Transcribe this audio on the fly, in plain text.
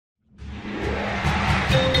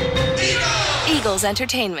Eagles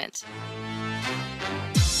Entertainment.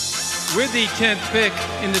 With the 10th pick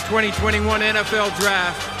in the 2021 NFL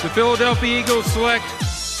Draft, the Philadelphia Eagles select.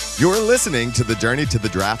 You're listening to the Journey to the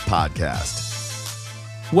Draft podcast.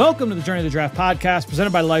 Welcome to the Journey to the Draft podcast,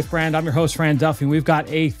 presented by Life Brand. I'm your host, Fran Duffy. We've got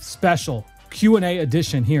a special Q&A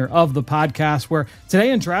edition here of the podcast where today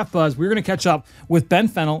in Draft Buzz, we're going to catch up with Ben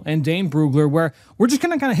Fennell and Dane Brugler, where we're just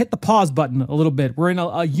going to kind of hit the pause button a little bit. We're in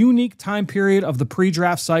a unique time period of the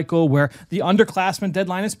pre-draft cycle where the underclassmen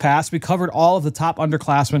deadline is passed. We covered all of the top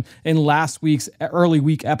underclassmen in last week's early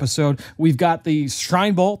week episode. We've got the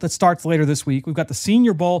Shrine Bowl that starts later this week. We've got the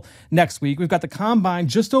Senior Bowl next week. We've got the Combine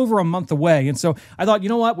just over a month away. And so I thought, you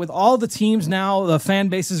know what, with all the teams now, the fan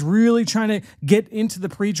base is really trying to get into the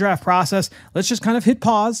pre-draft process. Let's just kind of hit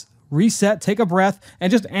pause, reset, take a breath, and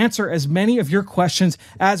just answer as many of your questions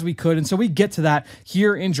as we could. And so we get to that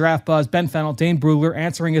here in Draft Buzz. Ben Fennell, Dane Brugler,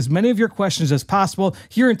 answering as many of your questions as possible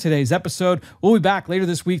here in today's episode. We'll be back later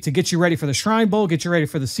this week to get you ready for the Shrine Bowl, get you ready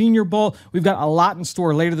for the Senior Bowl. We've got a lot in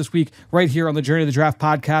store later this week right here on the Journey to the Draft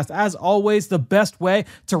podcast. As always, the best way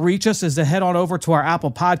to reach us is to head on over to our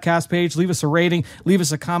Apple Podcast page, leave us a rating, leave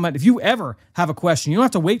us a comment. If you ever have a question, you don't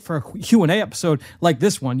have to wait for a Q&A episode like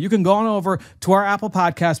this one. You can go on over to our Apple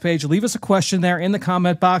Podcast page, leave us a question there in the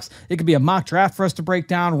comment box. It could be a mock draft for us to break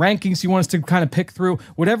down, rankings you want us to kind of pick through,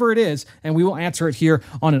 whatever it is, and we will answer it here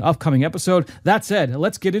on an upcoming episode. That said,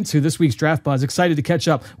 let's get into this week's Draft Buzz. Excited to catch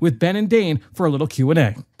up with Ben and Dane for a little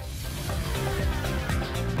Q&A.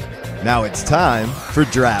 Now it's time for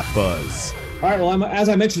Draft Buzz. All right, well, as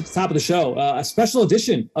I mentioned at the top of the show, a special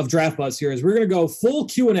edition of Draft Buzz here is we're going to go full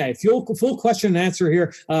Q&A, full question and answer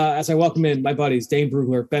here as I welcome in my buddies, Dane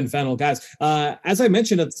Brugler, Ben Fennell. Guys, as I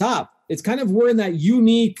mentioned at the top, it's kind of we're in that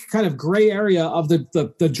unique kind of gray area of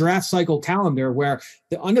the draft cycle calendar where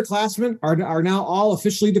the underclassmen are now all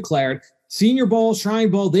officially declared. Senior Bowl,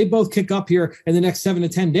 Shrine Bowl, they both kick up here in the next 7 to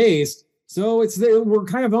 10 days. So we're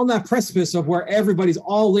kind of on that precipice of where everybody's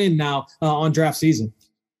all in now on draft season.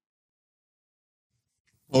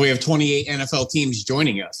 Well, we have 28 NFL teams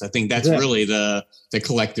joining us. I think that's really the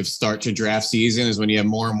collective start to draft season is when you have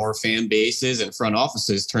more and more fan bases and front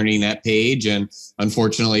offices turning that page. And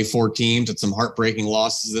unfortunately, 4 teams with some heartbreaking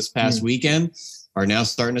losses this past weekend are now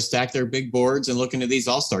starting to stack their big boards and look into these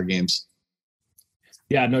all-star games.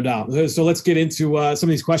 Yeah, no doubt. So let's get into some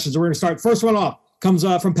of these questions. We're going to start. First one off comes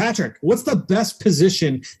from Patrick. What's the best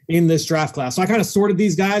position in this draft class? So I kind of sorted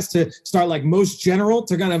these guys to start like most general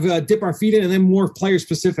to kind of dip our feet in and then more player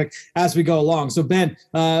specific as we go along. So Ben,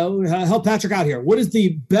 help Patrick out here. What is the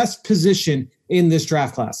best position in this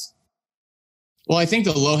draft class? Well, I think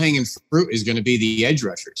the low-hanging fruit is going to be the edge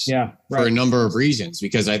rushers. Yeah, right. For a number of reasons,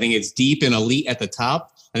 because I think it's deep and elite at the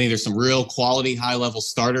top. I think there's some real quality high-level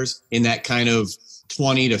starters in that kind of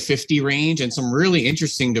 20 to 50 range and some really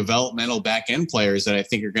interesting developmental back end players that I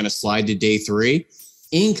think are going to slide to day 3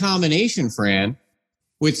 in combination, Fran,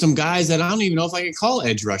 with some guys that I don't even know if I could call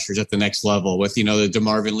edge rushers at the next level with, the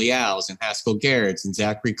DeMarvin Leals and Haskell Garrett's and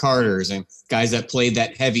Zachary Carter's and guys that played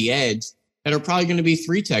that heavy edge that are probably going to be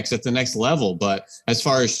 3-techs at the next level. But as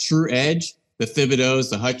far as true edge, the Thibodeaux,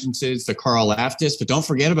 the Hutchinsons, the Carl Laftis, but don't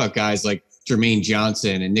forget about guys like Jermaine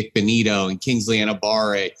Johnson and Nick Benito and Kingsley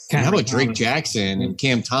Anabare. And how about Drake Jackson and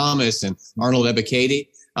Cam Thomas and Arnold Ebiketie?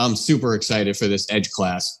 I'm super excited for this edge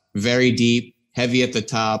class. Very deep, heavy at the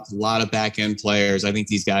top, a lot of back-end players. I think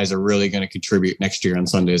these guys are really going to contribute next year on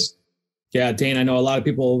Sundays. Yeah, Dane, I know a lot of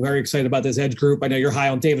people are very excited about this edge group. I know you're high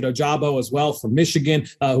on David Ojabo as well from Michigan,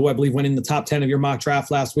 who I believe went in the top 10 of your mock draft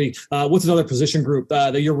last week. What's another position group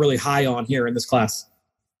that you're really high on here in this class?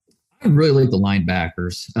 I really like the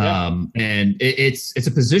linebackers. And it's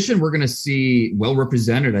a position we're going to see well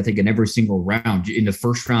represented, I think, in every single round. In the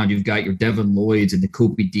first round, you've got your Devin Lloyds and the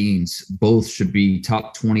Kobe Deans. Both should be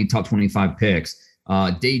top 20, top 25 picks.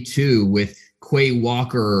 Day 2 with Quay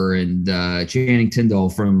Walker and Channing Tindall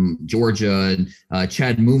from Georgia and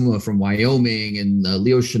Chad Muma from Wyoming and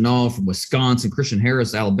Leo Chenal from Wisconsin, Christian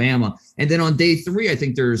Harris, Alabama. And then on day 3, I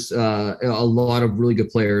think there's a lot of really good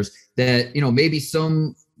players that, maybe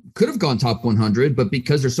some could have gone top 100, but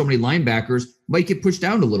because there's so many linebackers, might get pushed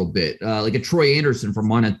down a little bit, like a Troy Anderson from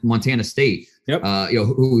Montana State,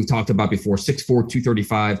 who we've talked about before, 6'4",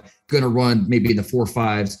 235, going to run maybe in the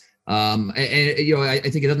 4.5s. I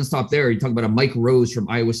think it doesn't stop there. You talk about a Mike Rose from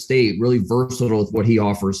Iowa State, really versatile with what he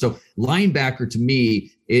offers. So linebacker to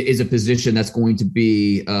me is a position that's going to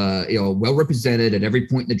be, well represented at every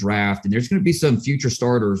point in the draft. And there's going to be some future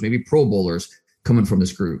starters, maybe Pro Bowlers coming from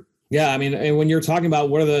this group. Yeah, I mean, and when you're talking about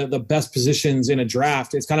what are the best positions in a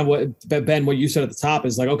draft, it's kind of what, Ben, what you said at the top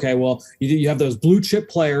is like, okay, well, you have those blue chip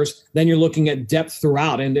players, then you're looking at depth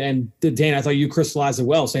throughout. And Dane, I thought you crystallized it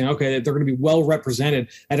well, saying, okay, they're going to be well represented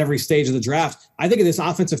at every stage of the draft. I think of this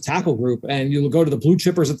offensive tackle group, and you'll go to the blue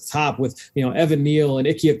chippers at the top with, Evan Neal and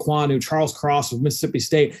Ike Ekwonu, Charles Cross of Mississippi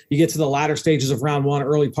State. You get to the latter stages of round one,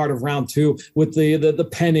 early part of round two with the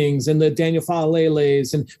Pennings and the Daniel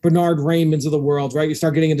Fa'aleles and Bernard Raymonds of the world, right? You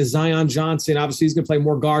start getting into Zion Johnson. Obviously, he's going to play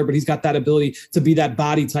more guard, but he's got that ability to be that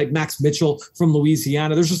body type. Max Mitchell from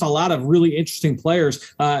Louisiana. There's just a lot of really interesting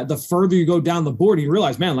players. The further you go down the board, you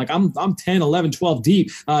realize, man, like I'm 10, 11, 12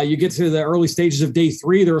 deep. You get to the early stages of day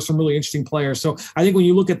three, there are some really interesting players. So I think when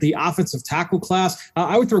you look at the offensive tackle class,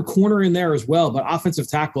 I would throw corner in there as well, but offensive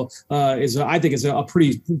tackle is a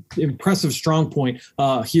pretty impressive strong point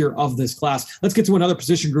here of this class. Let's get to another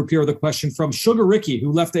position group here with a question from Sugar Ricky,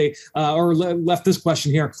 who left this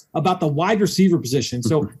question here about the wide receiver position.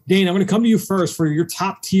 So, Dane, I'm going to come to you first for your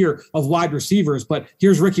top tier of wide receivers, but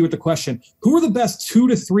here's Ricky with the question. Who are the best 2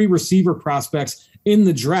 to 3 receiver prospects in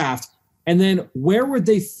the draft? And then where would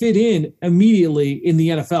they fit in immediately in the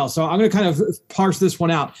NFL? So I'm going to kind of parse this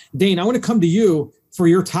one out. Dane, I want to come to you for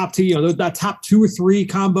your top two, that top 2 or 3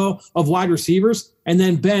 combo of wide receivers. And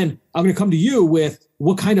then, Ben, I'm going to come to you with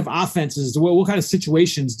what kind of offenses, what kind of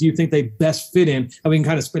situations do you think they best fit in? And we can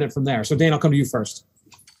kind of spin it from there. So, Dane, I'll come to you first.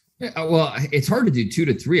 Yeah, well, it's hard to do 2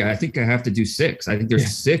 to 3. I think I have to do 6. I think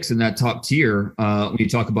there's 6 in that top tier. When you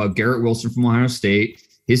talk about Garrett Wilson from Ohio State,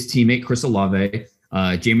 his teammate Chris Olave,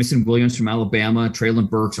 Jamison Williams from Alabama, Traylon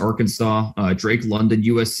Burks, Arkansas, Drake London,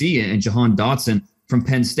 USC, and Jahan Dotson from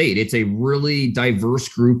Penn State. It's a really diverse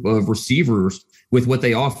group of receivers with what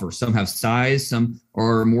they offer. Some have size, some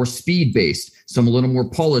are more speed-based, some a little more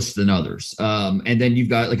polished than others. And then you've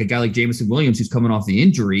got like a guy like Jamison Williams who's coming off the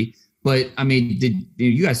injury. But I mean,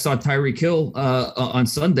 you guys saw Tyreek Hill on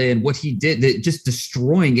Sunday and what he did, just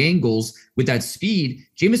destroying angles with that speed.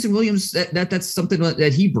 Jamison Williams, that's something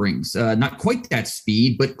that he brings. Not quite that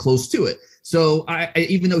speed, but close to it. So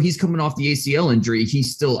even though he's coming off the ACL injury,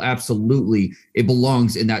 he's still absolutely, it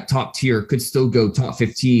belongs in that top tier, could still go top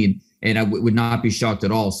 15. And I would not be shocked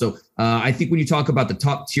at all. So I think when you talk about the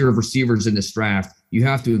top tier of receivers in this draft, you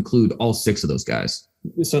have to include all 6 of those guys.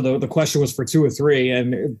 So the question was for 2 or 3,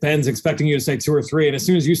 and Ben's expecting you to say 2 or 3. And as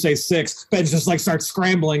soon as you say 6, Ben just starts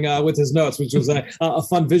scrambling with his notes, which was a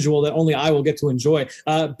fun visual that only I will get to enjoy.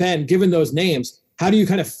 Ben, given those names, how do you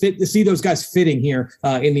kind of see those guys fitting here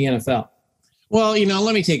in the NFL? Well,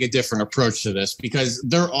 let me take a different approach to this because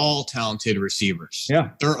they're all talented receivers.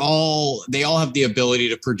 Yeah. They all have the ability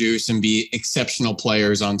to produce and be exceptional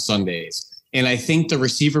players on Sundays. And I think the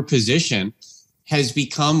receiver position has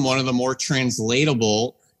become one of the more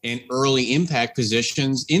translatable and early impact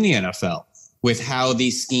positions in the NFL with how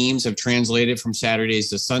these schemes have translated from Saturdays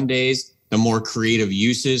to Sundays, the more creative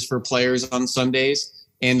uses for players on Sundays,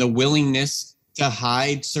 and the willingness to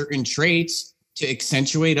hide certain traits to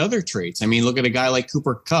accentuate other traits. I mean, look at a guy like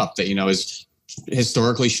Cooper Kupp that, has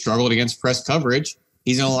historically struggled against press coverage.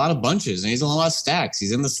 He's in a lot of bunches and he's in a lot of stacks.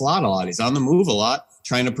 He's in the slot a lot. He's on the move a lot,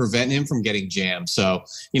 trying to prevent him from getting jammed. So,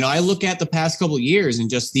 I look at the past couple of years and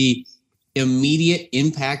just the immediate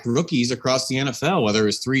impact rookies across the NFL, whether it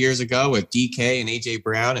was 3 years ago with DK and AJ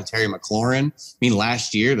Brown and Terry McLaurin. I mean,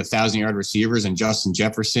 last year, the 1,000-yard receivers and Justin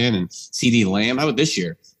Jefferson and CeeDee Lamb. How about this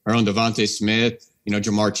year? Our own Devontae Smith,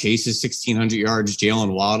 Jamar Chase's 1,600 yards,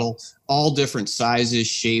 Jalen Waddle, all different sizes,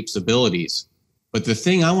 shapes, abilities. But the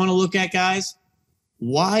thing I want to look at, guys,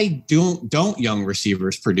 why don't young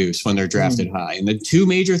receivers produce when they're drafted high? And the 2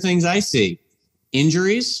 major things I see: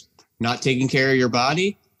 injuries, not taking care of your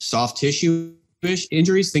body, soft tissue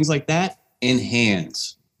injuries, things like that, and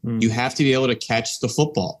hands. You have to be able to catch the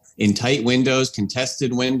football in tight windows,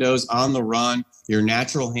 contested windows, on the run. Your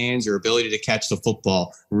natural hands, your ability to catch the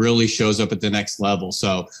football really shows up at the next level.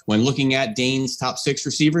 So when looking at Dane's top 6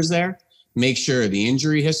 receivers there, make sure the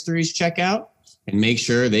injury histories check out and make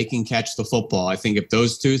sure they can catch the football. I think if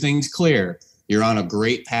those 2 things clear, you're on a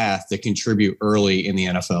great path to contribute early in the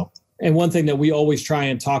NFL. And one thing that we always try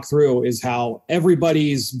and talk through is how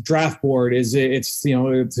everybody's draft board is, to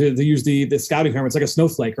use the scouting term, it's like a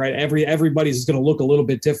snowflake, right? Everybody's is going to look a little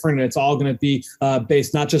bit different. And it's all going to be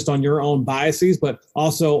based not just on your own biases, but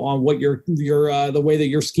also on what your the way that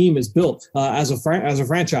your scheme is built as a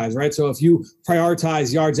franchise, right? So if you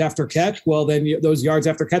prioritize yards after catch, well, then those yards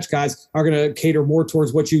after catch guys are going to cater more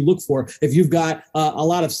towards what you look for. If you've got a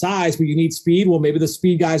lot of size, but you need speed, well, maybe the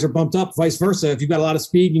speed guys are bumped up, vice versa. If you've got a lot of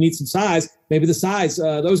speed, you need some size, maybe the size,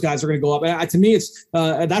 those guys are going to go up. And to me, it's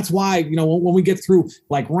that's why, when we get through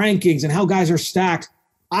like rankings and how guys are stacked,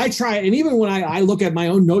 I try, and even when I look at my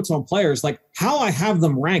own notes on players, like how I have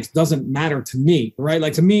them ranked doesn't matter to me, right?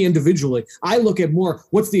 Like to me individually, I look at more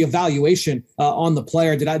what's the evaluation on the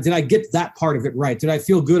player. Did I get that part of it right? Did I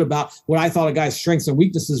feel good about what I thought a guy's strengths and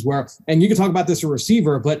weaknesses were? And you can talk about this as a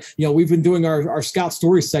receiver, but we've been doing our scout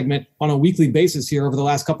story segment on a weekly basis here over the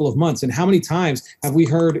last couple of months. And how many times have we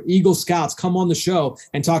heard Eagle scouts come on the show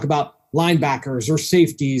and talk about linebackers or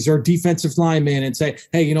safeties or defensive linemen and say,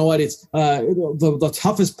 hey, you know what? It's the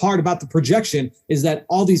toughest part about the projection is that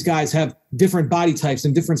all these guys have different body types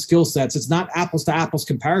and different skill sets. It's not apples to apples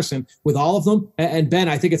comparison with all of them. And Ben,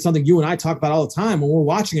 I think it's something you and I talk about all the time when we're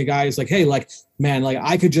watching a guy. It's like, hey, like, man, like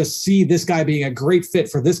I could just see this guy being a great fit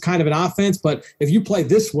for this kind of an offense. But if you play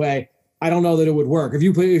this way, I don't know that it would work. If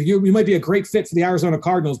you might be a great fit for the Arizona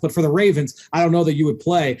Cardinals, but for the Ravens, I don't know that you would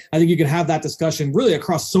play. I think you can have that discussion really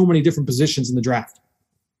across so many different positions in the draft.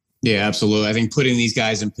 Yeah, absolutely. I think putting these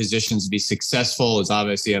guys in positions to be successful is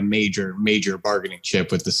obviously a major, major bargaining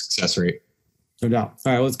chip with the success rate. No doubt.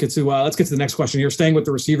 All right, let's get to the next question here. Staying with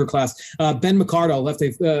the receiver class, Ben McCardle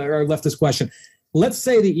left this question. Let's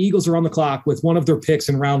say the Eagles are on the clock with one of their picks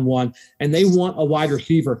in round 1 and they want a wide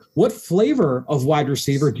receiver. What flavor of wide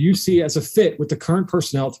receiver do you see as a fit with the current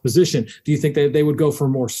personnel at the position? Do you think that they would go for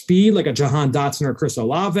more speed like a Jahan Dotson or Chris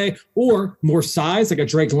Olave, or more size like a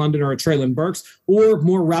Drake London or a Treylon Burks, or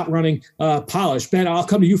more route running polish? Ben, I'll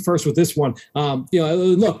come to you first with this one.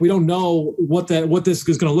 Look, we don't know what this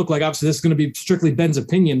is going to look like. Obviously, this is going to be strictly Ben's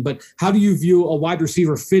opinion, but how do you view a wide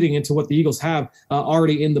receiver fitting into what the Eagles have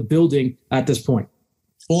already in the building at this point?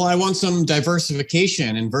 Well, I want some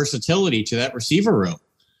diversification and versatility to that receiver room.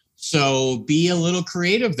 So be a little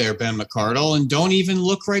creative there, Ben McCardle, and don't even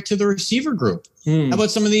look right to the receiver group. How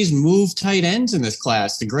about some of these move tight ends in this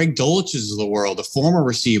class, the Greg Dulcich's of the world, the former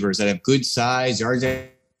receivers that have good size, yards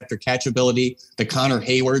after catch ability, the Connor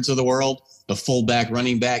Haywards of the world, the fullback,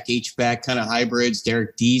 running back, H-back kind of hybrids,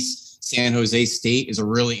 Derek Deese, San Jose State is a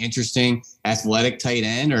really interesting athletic tight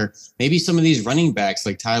end, or maybe some of these running backs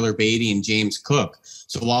like Tyler Beatty and James Cook.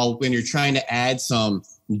 So when you're trying to add some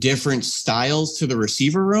different styles to the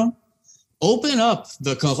receiver room, open up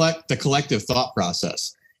the collective thought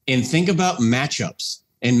process and think about matchups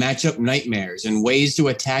and matchup nightmares and ways to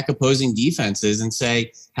attack opposing defenses and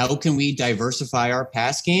say, how can we diversify our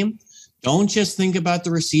pass game? Don't just think about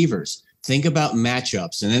the receivers. Think about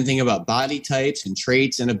matchups, and then think about body types and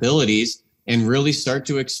traits and abilities, and really start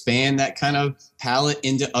to expand that kind of palette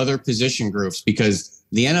into other position groups, because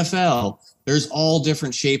the NFL, there's all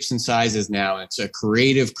different shapes and sizes now. It's a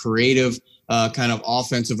creative kind of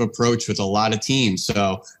offensive approach with a lot of teams.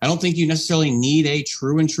 So I don't think you necessarily need a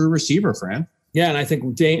true receiver, Fran. Yeah, and I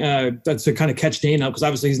think Dane, that's to kind of catch Dane up, because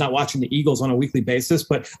obviously he's not watching the Eagles on a weekly basis.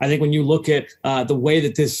 But I think when you look at the way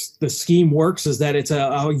that the scheme works, is that it's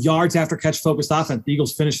a yards after catch focused offense. The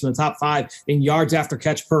Eagles finished in the top 5 in yards after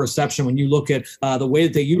catch per reception. When you look at the way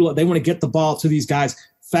that they want to get the ball to these guys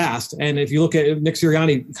fast. And if you look at Nick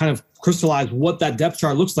Sirianni kind of crystallize what that depth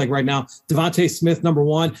chart looks like right now, Devontae Smith, number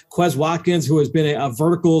 1, Quez Watkins, who has been a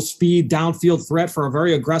vertical speed downfield threat for a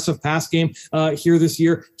very aggressive pass game here this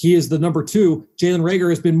year. He is the number 2. Jalen Reagor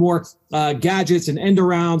has been more gadgets and end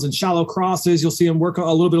arounds and shallow crosses. You'll see him work a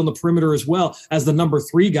little bit on the perimeter as well as the number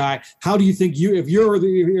 3 guy. How do you think if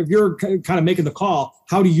you're kind of making the call,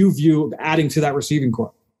 how do you view adding to that receiving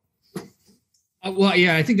corps? Well,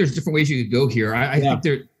 yeah, I think there's different ways you could go here. I think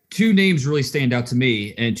there two names really stand out to me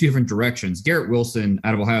in two different directions. Garrett Wilson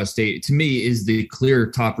out of Ohio State, to me, is the clear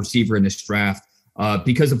top receiver in this draft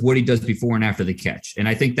because of what he does before and after the catch. And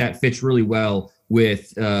I think that fits really well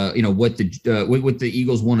with what the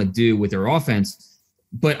Eagles want to do with their offense.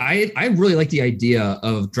 But I really like the idea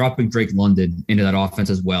of dropping Drake London into that offense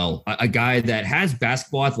as well. A guy that has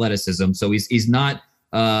basketball athleticism, so he's not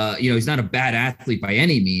he's not a bad athlete by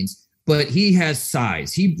any means, but he has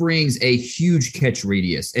size. He brings a huge catch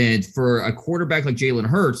radius, and for a quarterback like Jalen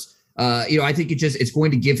Hurts, I think it's going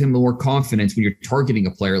to give him more confidence when you're targeting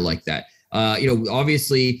a player like that.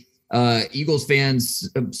 Obviously, Eagles fans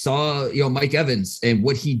saw Mike Evans and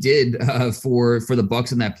what he did for the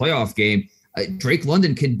Bucs in that playoff game. Drake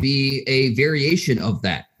London can be a variation of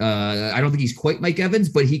that. I don't think he's quite Mike Evans,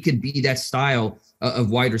 but he can be that style of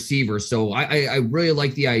wide receiver. So I really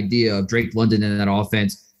like the idea of Drake London in that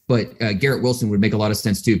offense. But Garrett Wilson would make a lot of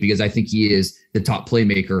sense too, because I think he is the top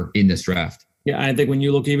playmaker in this draft. Yeah, I think when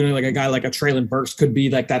you look even like a guy like a Treylon Burks could be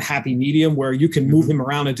like that happy medium where you can move him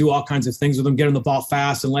around and do all kinds of things with him, get him the ball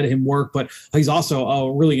fast and let him work. But he's also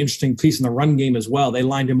a really interesting piece in the run game as well. They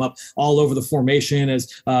lined him up all over the formation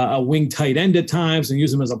as a wing tight end at times and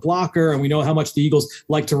use him as a blocker. And we know how much the Eagles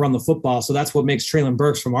like to run the football. So that's what makes Treylon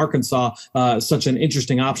Burks from Arkansas such an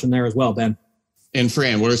interesting option there as well, Ben. And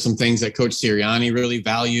Fran, what are some things that Coach Sirianni really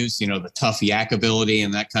values? The tough yak ability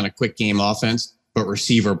and that kind of quick game offense, but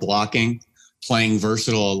receiver blocking, playing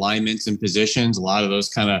versatile alignments and positions, a lot of those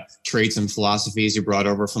kind of traits and philosophies you brought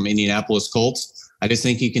over from Indianapolis Colts. I just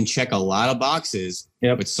think you can check a lot of boxes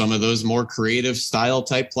with some of those more creative style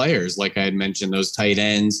type players. Like I had mentioned, those tight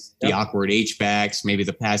ends, the awkward H-backs, maybe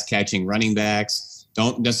the pass catching running backs.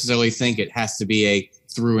 Don't necessarily think it has to be a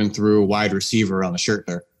through and through wide receiver on the shirt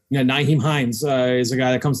there. Yeah, Nyheim Hines is a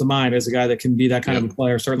guy that comes to mind as a guy that can be that kind of a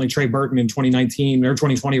player. Certainly Trey Burton in 2019 or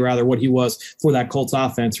 2020, rather, what he was for that Colts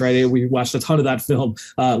offense, right? We watched a ton of that film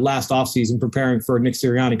last offseason preparing for Nick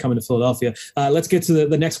Sirianni coming to Philadelphia. Let's get to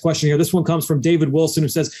the next question here. This one comes from David Wilson, who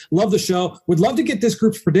says, love the show. Would love to get this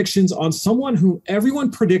group's predictions on someone who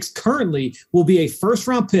everyone predicts currently will be a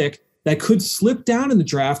first-round pick that could slip down in the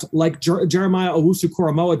draft like Jeremiah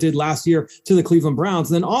Owusu-Koramoah did last year to the Cleveland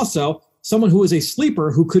Browns. And then also someone who is a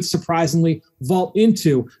sleeper who could surprisingly vault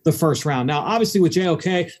into the first round. Now, obviously with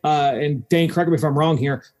JOK, and Dane, correct me if I'm wrong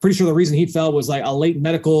here, pretty sure the reason he fell was like a late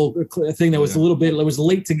medical thing that was it was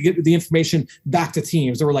late to get the information back to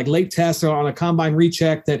teams. There were like late tests on a combine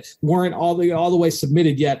recheck that weren't all the way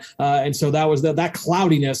submitted yet. And so that was that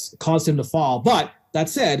cloudiness caused him to fall. But that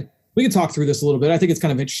said, we can talk through this a little bit. I think it's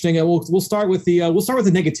kind of interesting. And we'll start with the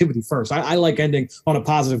negativity first. I like ending on a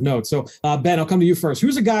positive note. So Ben, I'll come to you first.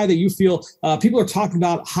 Who's a guy that you feel people are talking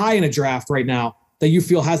about high in a draft right now that you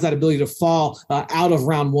feel has that ability to fall out of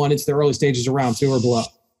round one into the early stages of round two or below?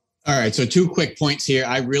 All right. So 2 quick points here.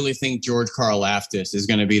 I really think George Karlaftis is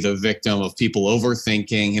going to be the victim of people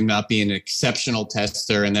overthinking him not being an exceptional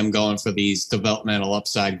tester and them going for these developmental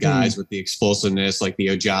upside guys with the explosiveness like the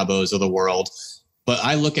Ojabos of the world. But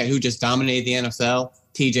I look at who just dominated the NFL,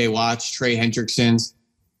 T.J. Watts, Trey Hendrickson's.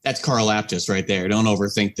 That's Karlaftis right there. Don't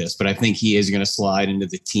overthink this, but I think he is going to slide into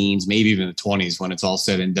the teens, maybe even the 20s when it's all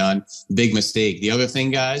said and done. Big mistake. The other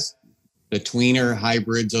thing, guys, the tweener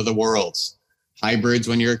hybrids of the worlds. Hybrids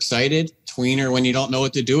when you're excited, tweener when you don't know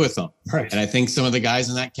what to do with them. Right. And I think some of the guys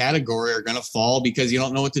in that category are going to fall because you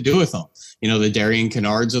don't know what to do with them. The Darian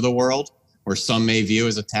Kennards of the world, or some may view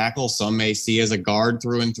as a tackle, some may see as a guard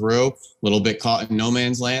through and through, a little bit caught in no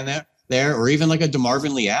man's land there, or even like a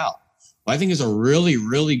DeMarvin Leal, who I think is a really,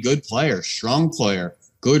 really good player, strong player,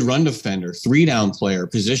 good run defender, 3-down player,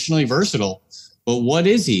 positionally versatile. But what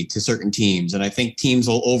is he to certain teams? And I think teams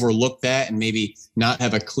will overlook that and maybe not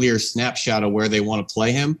have a clear snapshot of where they want to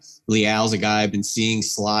play him. Leal's a guy I've been seeing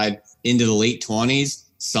slide into the late 20s,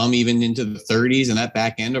 some even into the 30s, and that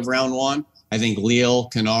back end of round one. I think Leal,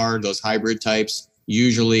 Kennard, those hybrid types,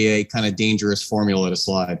 usually a kind of dangerous formula to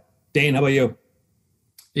slide. Dane, how about you?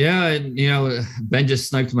 Yeah, and Ben just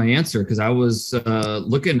sniped my answer because I was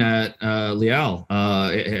looking at Leal.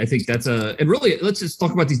 I think that's and really, let's just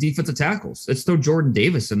talk about these defensive tackles. Let's throw Jordan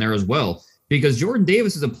Davis in there as well, because Jordan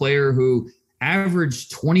Davis is a player who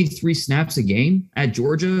averaged 23 snaps a game at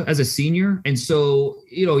Georgia as a senior. And so,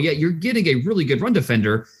 you're getting a really good run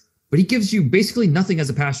defender, but he gives you basically nothing as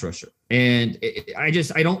a pass rusher. And I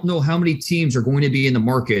don't know how many teams are going to be in the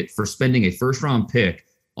market for spending a first round pick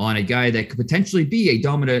on a guy that could potentially be a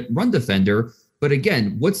dominant run defender. But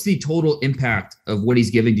again, what's the total impact of what he's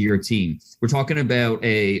giving to your team? We're talking about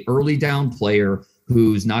a early down player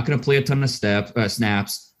who's not going to play a ton of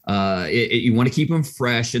snaps. You want to keep him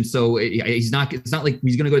fresh. And so it's not like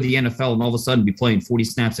he's going to go to the NFL and all of a sudden be playing 40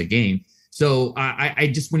 snaps a game. So I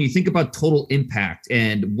just, when you think about total impact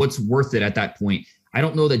and what's worth it at that point, I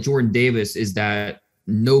don't know that Jordan Davis is that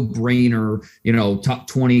no-brainer, top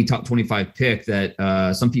 20, top 25 pick that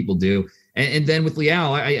some people do. And then with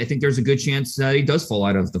Leal, I think there's a good chance that he does fall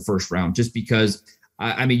out of the first round just because,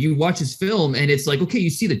 you watch his film and it's like, okay, you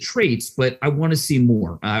see the traits, but I want to see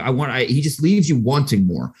more. He just leaves you wanting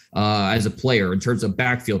more as a player in terms of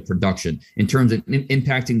backfield production, in terms of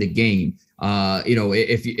impacting the game.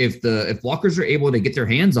 If blockers are able to get their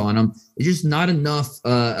hands on him, it's just not enough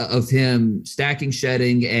of him stacking,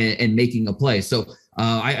 shedding, and making a play. So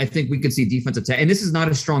I think we could see defensive and this is not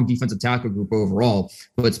a strong defensive tackle group overall,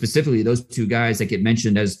 but specifically those two guys that get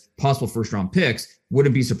mentioned as possible first round picks,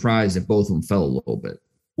 wouldn't be surprised if both of them fell a little bit.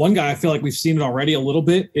 One guy I feel like we've seen it already a little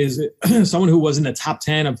bit is someone who was in the top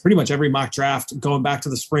 10 of pretty much every mock draft going back to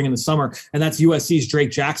the spring and the summer, and that's USC's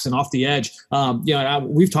Drake Jackson off the edge.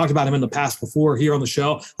 We've talked about him in the past before here on the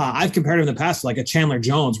show. I've compared him in the past to like a Chandler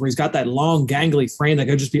Jones, where he's got that long, gangly frame that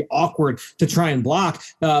could just be awkward to try and block.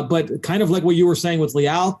 But kind of like what you were saying with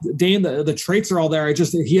Leal, Dane, the traits are all there.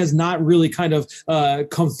 He has not really kind of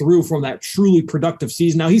come through from that truly productive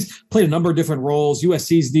season. Now, he's played a number of different roles.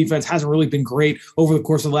 USC's defense hasn't really been great over the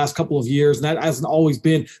course of the last couple of years, and that hasn't always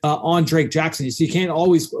been on Drake Jackson. So you can't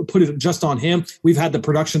always put it just on him. We've had the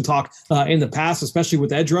production talk in the past, especially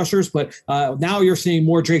with edge rushers, but now you're seeing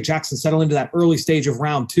more Drake Jackson settle into that early stage of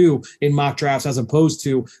round 2 in mock drafts, as opposed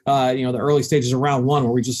to the early stages of round 1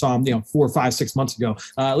 where we just saw him 4, 5, 6 months ago.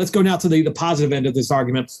 Let's go now to the positive end of this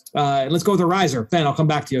argument, and let's go with a riser. Ben, I'll come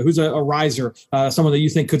back to you. Who's a riser, someone that you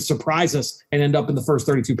think could surprise us and end up in the first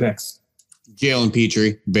 32 picks? Jalen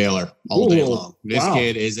Petrie, Baylor, all day long. This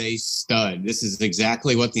kid is a stud. This is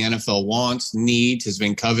exactly what the NFL wants, needs, has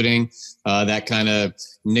been coveting. That kind of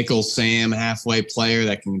nickel Sam halfway player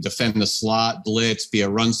that can defend the slot, blitz, be a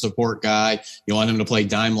run support guy. You want him to play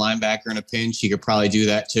dime linebacker in a pinch. He could probably do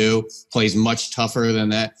that too. Plays much tougher than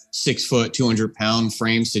that 6 foot, 200-pound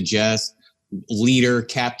frame suggests. Leader,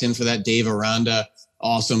 captain for that Dave Aranda,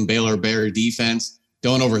 awesome Baylor Bear defense.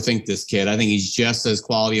 Don't overthink this kid. I think he's just as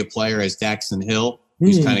quality a player as Daxton Hill,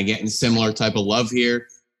 who's kind of getting similar type of love here.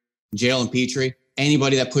 Jalen Petrie,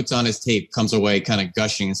 anybody that puts on his tape comes away kind of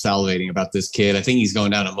gushing and salivating about this kid. I think he's going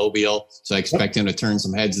down to Mobile, so I expect him to turn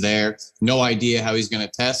some heads there. No idea how he's going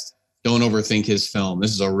to test. Don't overthink his film. This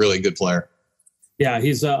is a really good player. Yeah,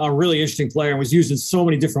 he's a really interesting player and was used in so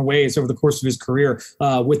many different ways over the course of his career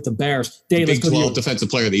with the Bears. Dane, Big 12 Defensive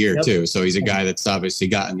Player of the Year, too. So he's a guy that's obviously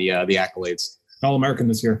gotten the accolades. All-American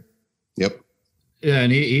this year. Yep. Yeah,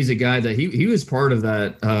 and he's a guy that he was part of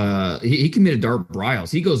that. He committed Dart Bryles.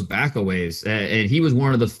 He goes back a ways, and he was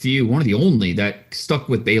one of the only that stuck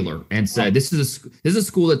with Baylor and said, "This is a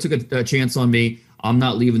school that took a chance on me. I'm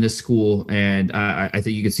not leaving this school." And I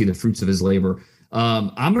think you can see the fruits of his labor.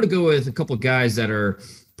 I'm going to go with a couple of guys that are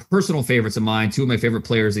personal favorites of mine. 2 of my favorite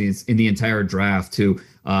players in the entire draft. Too.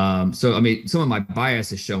 So I mean, some of my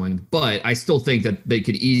bias is showing, but I still think that they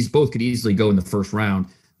both could easily go in the first round.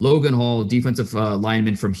 Logan Hall, defensive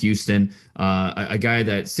lineman from Houston, a guy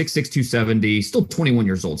that 6'6", 270, still 21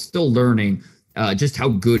 years old, still learning just how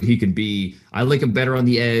good he can be. I like him better on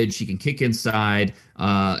the edge. He can kick inside.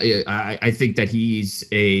 I think that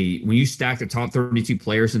when you stack the top 32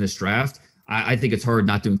 players in this draft, I think it's hard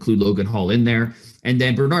not to include Logan Hall in there. And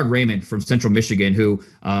then Bernard Raymond from Central Michigan, who,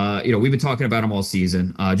 we've been talking about him all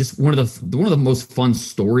season. Just one of the most fun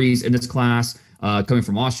stories in this class, coming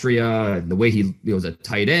from Austria, and the way he was a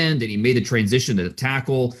tight end and he made the transition to the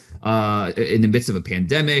tackle in the midst of a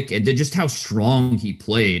pandemic, and then just how strong he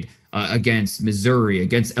played against Missouri,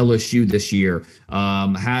 against LSU this year.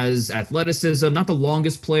 Has athleticism, not the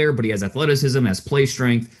longest player, but he has athleticism, has play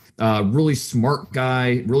strength. Really smart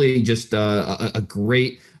guy, really just a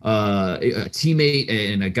great a teammate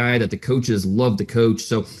and a guy that the coaches love to coach.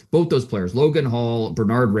 So both those players, Logan Hall,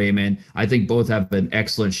 Bernard Raymond, I think both have an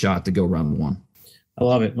excellent shot to go round 1. I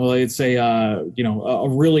love it. Well, it's a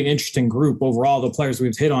really interesting group overall, the players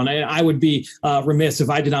we've hit on. And I would be remiss if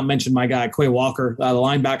I did not mention my guy, Quay Walker, the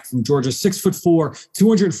linebacker from Georgia, 6'4",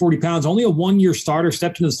 240 pounds, only a 1-year starter,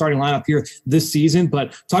 stepped into the starting lineup here this season.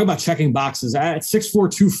 But talk about checking boxes. At 6'4",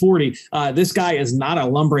 240, this guy is not a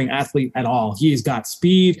lumbering athlete at all. He's got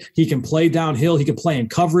speed. He can play downhill. He can play in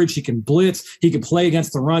coverage. He can blitz. He can play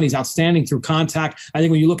against the run. He's outstanding through contact. I think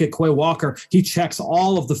when you look at Quay Walker, he checks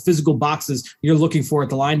all of the physical boxes you're looking for at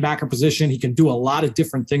the linebacker position. He can do a lot of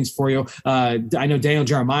different things for you. I know Daniel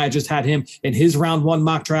Jeremiah just had him in his round 1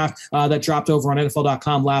 mock draft that dropped over on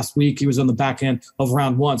NFL.com last week. He was on the back end of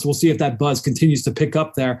round 1. So we'll see if that buzz continues to pick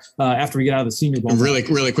up there after we get out of the Senior Bowl.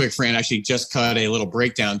 Really quick, Fran, actually just cut a little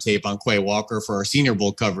breakdown tape on Quay Walker for our Senior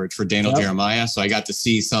Bowl coverage for Daniel Jeremiah. So I got to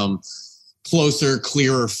see some closer,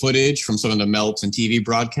 clearer footage from some of the Melts and TV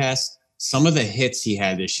broadcasts. Some of the hits he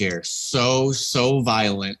had this year, so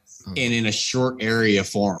violent. And in a short area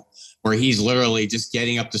for him, where he's literally just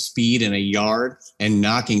getting up to speed in a yard and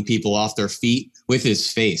knocking people off their feet with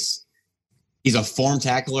his face. He's a form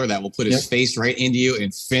tackler that will put his face right into you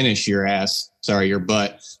and finish your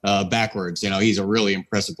butt backwards. He's a really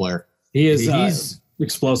impressive player. He's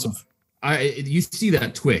explosive. You see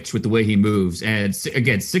that twitch with the way he moves. And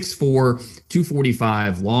again, 6'4",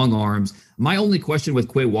 245, long arms. My only question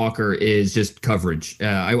with Quay Walker is just coverage.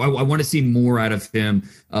 I want to see more out of him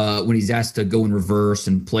when he's asked to go in reverse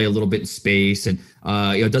and play a little bit in space. And,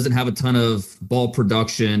 doesn't have a ton of ball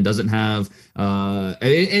production, doesn't have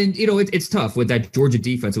it's tough with that Georgia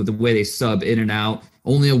defense, with the way they sub in and out.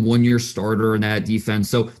 Only a 1-year starter in that defense.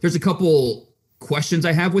 So there's a couple questions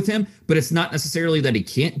I have with him, but it's not necessarily that he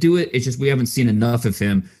can't do it. It's just we haven't seen enough of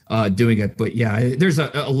him doing it. But yeah, there's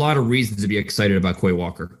a lot of reasons to be excited about Quay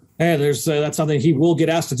Walker. Hey, that's something he will get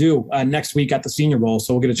asked to do next week at the Senior Bowl,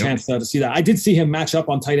 so we'll get a chance to see that. I did see him match up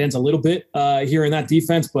on tight ends a little bit here in that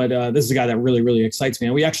defense, but this is a guy that really, really excites me.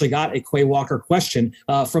 And we actually got a Quay Walker question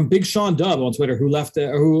from Big Sean Dub on Twitter, who left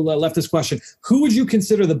this question. Who would you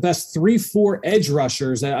consider the best 3-4 edge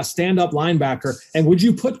rushers, a stand-up linebacker, and would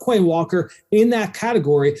you put Quay Walker in that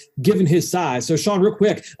category given his size? So, Sean, real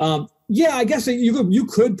quick, yeah, I guess you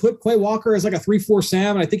could put Quay Walker as like a 3-4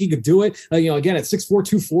 Sam, and I think he could do it. Again, at 6'4",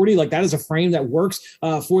 240, like that is a frame that works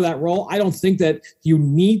for that role. I don't think that you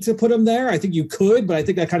need to put him there. I think you could, but I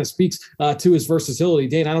think that kind of speaks to his versatility.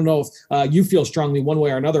 Dane, I don't know if you feel strongly one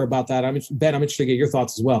way or another about that. Ben, I'm interested to get your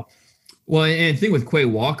thoughts as well. Well, and the thing with Quay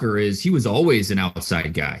Walker is he was always an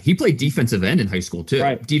outside guy. He played defensive end in high school too.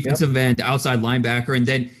 Right. Defensive end, outside linebacker, and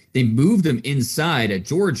then they moved him inside at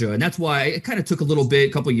Georgia, and that's why it kind of took a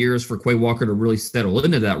couple years for Quay Walker to really settle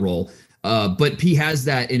into that role. But he has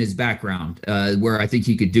that in his background where I think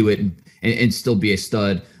he could do it and still be a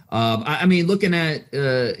stud. I mean, looking at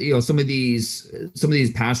some of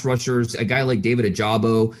these pass rushers, a guy like David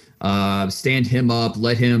Ajabo, stand him up,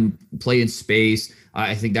 let him play in space.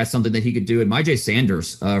 I think that's something that he could do. And Myjai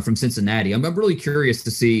Sanders from Cincinnati, I'm really curious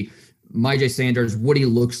to see Myjai Sanders, what he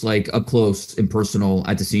looks like up close and personal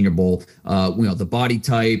at the Senior Bowl. The body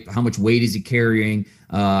type, how much weight is he carrying,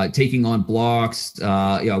 taking on blocks,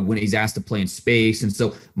 when he's asked to play in space. And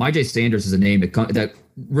so Myjai Sanders is a name that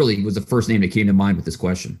really was the first name that came to mind with this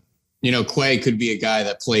question. Quay could be a guy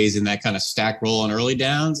that plays in that kind of stack role on early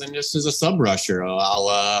downs and just as a sub rusher.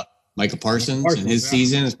 Micah Parsons in his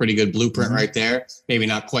season is pretty good blueprint right there. Maybe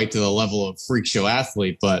not quite to the level of freak show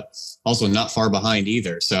athlete, but also not far behind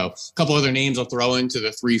either. So a couple other names I'll throw into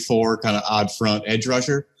the 3-4 kind of odd front edge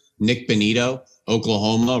rusher. Nick Benito,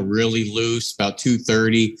 Oklahoma, really loose, about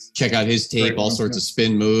 230. Check out his tape, all sorts of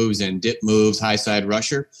spin moves and dip moves, high side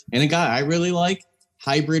rusher. And a guy I really like,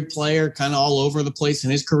 hybrid player, kind of all over the place in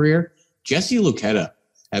his career, Jesse Luketa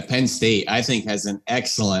at Penn State, I think has an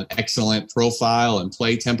excellent profile and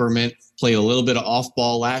play temperament. Played a little bit of off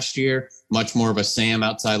ball last year, much more of a Sam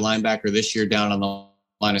outside linebacker this year down on the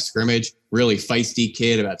line of scrimmage. Really feisty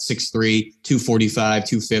kid, about 6'3", 245,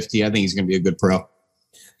 250. I think he's going to be a good pro.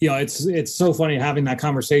 It's so funny having that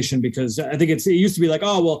conversation because I think it used to be like,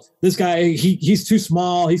 oh, well, this guy, he's too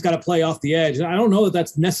small. He's got to play off the edge. And I don't know that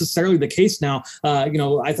that's necessarily the case now. I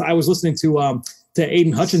was listening to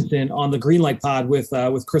Aiden Hutchinson on the Greenlight pod with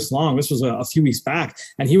Chris Long. This was a few weeks back.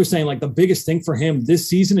 And he was saying like the biggest thing for him this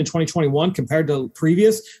season in 2021 compared to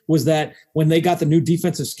previous was that when they got the new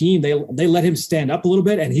defensive scheme, they let him stand up a little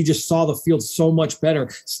bit and he just saw the field so much better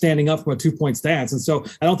standing up from a 2-point stance. And so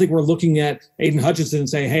I don't think we're looking at Aiden Hutchinson and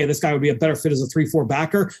saying, hey, this guy would be a better fit as a 3-4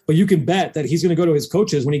 backer, but you can bet that he's going to go to his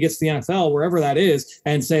coaches when he gets to the NFL, wherever that is,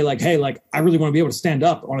 and say like, hey, like I really want to be able to stand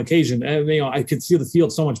up on occasion. And, I could see the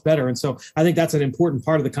field so much better. And so I think that's an important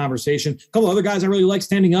part of the conversation. A couple other guys I really like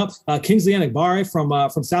standing up. Kingsley Enagbare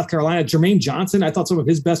from South Carolina. Jermaine Johnson, I thought some of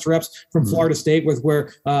his best reps from Florida State with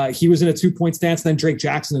where he was in a 2-point stance. Then Drake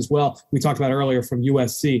Jackson as well. We talked about earlier from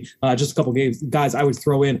USC. Just a couple of guys I would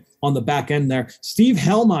throw in on the back end there. Steve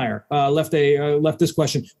Hellmeyer left this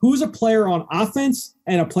question. Who's a player on offense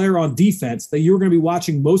and a player on defense that you're going to be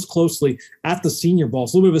watching most closely at the Senior Bowl?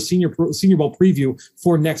 So a little bit of a Senior Bowl preview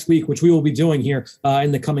for next week, which we will be doing here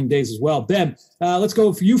in the coming days as well. Ben, let's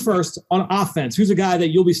go for you first on offense. Who's a guy that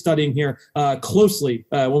you'll be studying here closely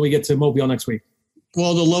when we get to Mobile next week?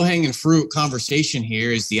 Well, the low-hanging fruit conversation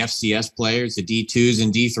here is the FCS players, the D2s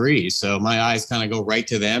and D3s. So my eyes kind of go right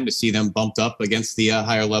to them to see them bumped up against the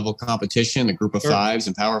higher level competition, the group of fives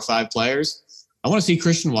and Power 5 players. I want to see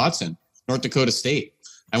Christian Watson, North Dakota State.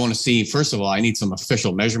 I want to see, first of all, I need some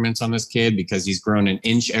official measurements on this kid because he's grown an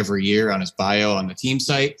inch every year on his bio on the team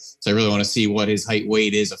site. So I really want to see what his height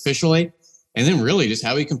weight is officially. And then really just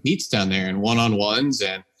how he competes down there in one-on-ones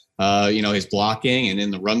and, his blocking and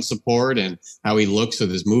in the run support and how he looks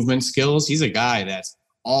with his movement skills. He's a guy that's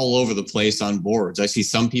all over the place on boards. I see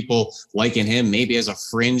some people liking him maybe as a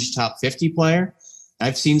fringe top 50 player.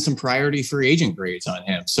 I've seen some priority free agent grades on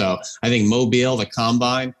him. So I think Mobile, the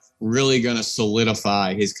combine, really going to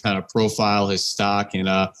solidify his kind of profile, his stock, and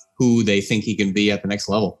who they think he can be at the next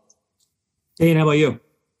level. Dane, how about you?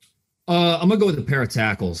 I'm gonna go with a pair of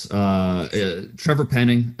tackles. Trevor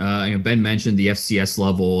Penning. Ben mentioned the FCS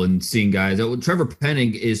level and seeing guys. Trevor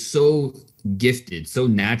Penning is so gifted, so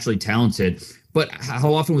naturally talented. But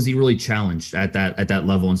how often was he really challenged at that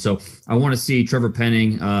level? And so I want to see Trevor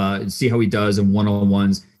Penning, see how he does in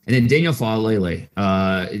one-on-ones. And then Daniel Faalele.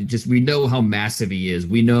 We know how massive he is.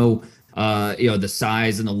 We know the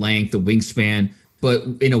size and the length, the wingspan. But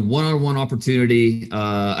in a one-on-one opportunity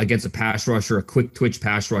against a pass rusher, a quick twitch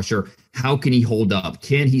pass rusher, how can he hold up?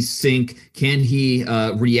 Can he sink? Can he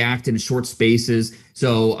react in short spaces?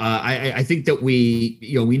 So I think that we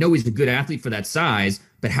know he's a good athlete for that size,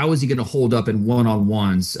 but how is he going to hold up in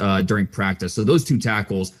one-on-ones during practice? So those two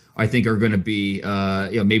tackles, I think, are going to be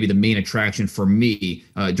maybe the main attraction for me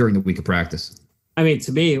during the week of practice. I mean,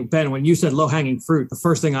 to me, Ben, when you said low-hanging fruit, the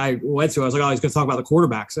first thing I went to, I was like, oh, he's going to talk about the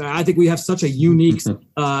quarterbacks. I think we have such a unique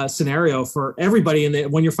scenario for everybody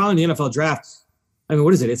when you're following the NFL draft. I mean,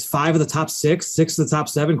 what is it? It's 5 of the top 6 of the top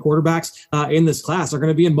 7 quarterbacks in this class are going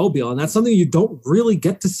to be in Mobile. And that's something you don't really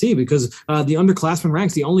get to see because the underclassmen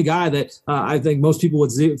ranks, the only guy that I think most people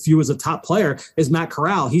would view as a top player is Matt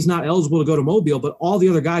Corral. He's not eligible to go to Mobile, but all the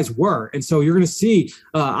other guys were. And so you're going to see,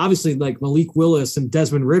 obviously, like Malik Willis and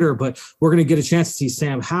Desmond Ridder, but we're going to get a chance to see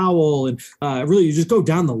Sam Howell. And really, you just go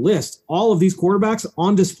down the list. All of these quarterbacks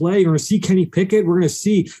on display. You're going to see Kenny Pickett. We're going to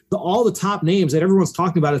see all the top names that everyone's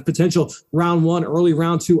talking about as potential round 1, early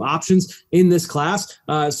round 2 options in this class.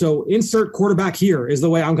 So insert quarterback here is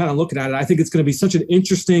the way I'm kind of looking at it. I think it's going to be such an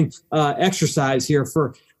interesting exercise here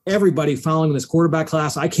for everybody following this quarterback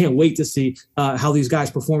class. I can't wait to see how these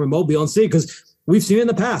guys perform in Mobile and see, because we've seen in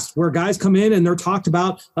the past where guys come in and they're talked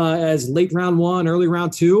about as late round 1, early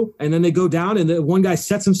round 2, and then they go down and the one guy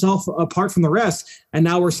sets himself apart from the rest. And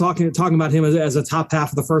now we're talking about him as a top half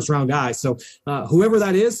of the first round guy. So whoever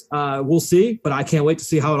that is, we'll see, but I can't wait to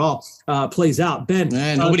see how it all plays out. Ben,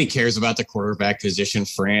 nobody cares about the quarterback position,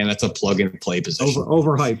 Fran. That's a plug and play position.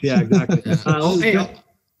 Overhyped. Yeah, exactly.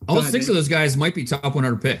 All 6 of those guys might be top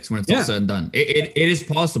 100 picks when it's all said and done. It is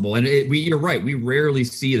possible. And you're right. We rarely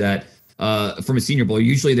see that from a Senior Bowl.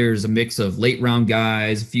 Usually there's a mix of late round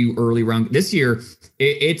guys, a few early round. This year,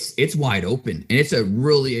 it's wide open, and it's a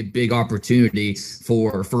big opportunity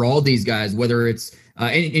for all these guys. Whether it's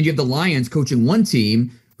and you have the Lions coaching one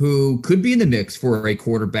team who could be in the mix for a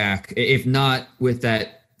quarterback, if not with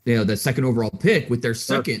that the second overall pick, with their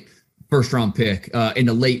second first round pick in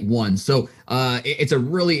the late 1. So it's a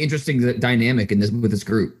really interesting dynamic with this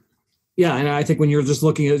group. Yeah, and I think when you're just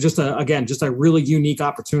looking at just a really unique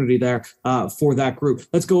opportunity there for that group.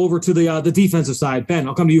 Let's go over to the defensive side. Ben,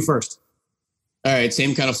 I'll come to you first. All right,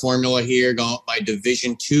 same kind of formula here. Going with my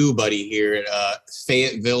Division II buddy here at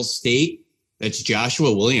Fayetteville State. That's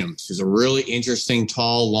Joshua Williams, who's a really interesting,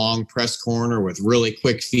 tall, long press corner with really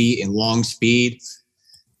quick feet and long speed.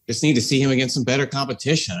 Just need to see him against some better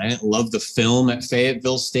competition. I didn't love the film at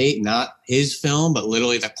Fayetteville State, not his film, but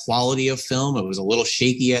literally the quality of film. It was a little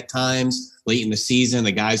shaky at times late in the season.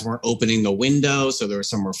 The guys weren't opening the window, so there was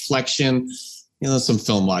some reflection, some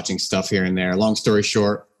film watching stuff here and there. Long story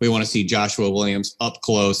short, we want to see Joshua Williams up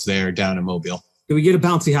close there down in Mobile. Did we get a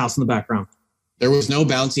bouncy house in the background? There was no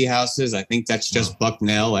bouncy houses. I think that's just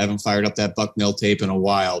Bucknell. I haven't fired up that Bucknell tape in a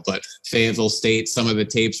while, but Fayetteville State, some of the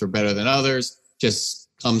tapes were better than others. Just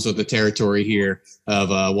comes with the territory here of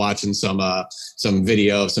watching some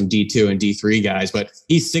video of some D2 and D3 guys. But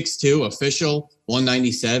he's 6'2", official,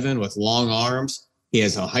 197 with long arms. He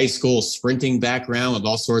has a high school sprinting background with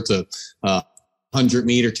all sorts of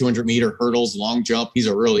 100-meter, 200-meter hurdles, long jump. He's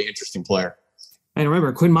a really interesting player. And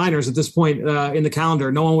remember, Quinn Miners at this point in the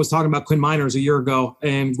calendar, no one was talking about Quinn Miners a year ago,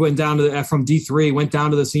 and went down to from D3, went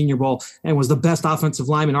down to the Senior Bowl, and was the best offensive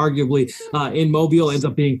lineman, arguably, in Mobile. Ends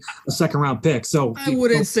up being a second-round pick. So I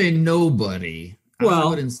wouldn't say nobody. Well, I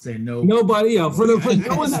wouldn't say nobody.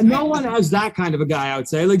 Nobody, no one has that kind of a guy. I would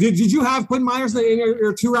say. Like, did you have Quinn Miners in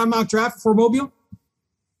your 2-round mock draft for Mobile?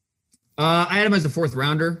 I had him as a 4th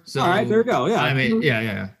rounder. So all right, there you go. Yeah, I mean,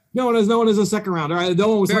 yeah. No one is a second rounder. Right? No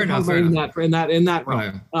one was in that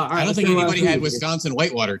round. Oh, yeah. I don't think anybody had Wisconsin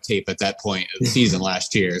Whitewater tape at that point of the season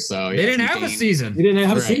last year. So they didn't have a season. They didn't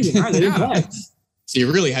have a season. Right, they didn't play. So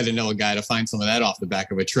you really had to know a guy to find some of that off the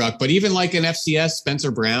back of a truck. But even like an FCS,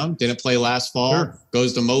 Spencer Brown didn't play last fall.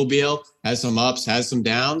 Goes to Mobile, has some ups, has some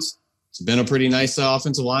downs. It's been a pretty nice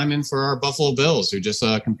offensive lineman for our Buffalo Bills, who just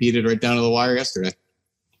competed right down to the wire yesterday.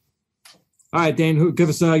 All right, Dane, give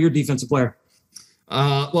us your defensive player.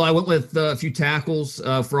 Well, I went with a few tackles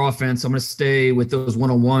for offense. I'm going to stay with those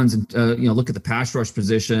one-on-ones and look at the pass rush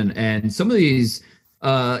position and some of these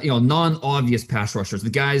non-obvious pass rushers, the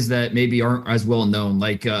guys that maybe aren't as well known,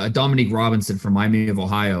 like Dominique Robinson from Miami of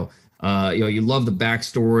Ohio. You love the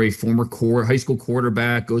backstory, former high school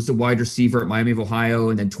quarterback, goes to wide receiver at Miami of Ohio,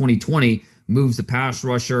 and then 2020 moves the pass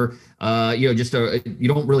rusher. You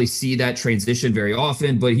don't really see that transition very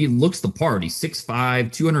often, but he looks the part. He's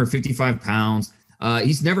 6'5", 255 pounds.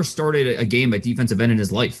 He's never started a game at defensive end in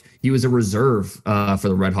his life. He was a reserve for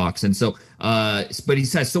the Red Hawks. And so, but he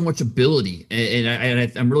has so much ability.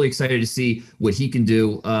 And I'm really excited to see what he can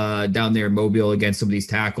do down there in Mobile against some of these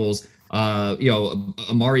tackles.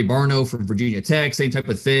 Amari Barno from Virginia Tech, same type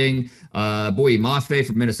of thing. Boye Mafe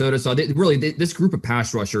from Minnesota. So this group of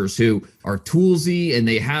pass rushers who are toolsy and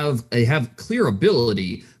they have clear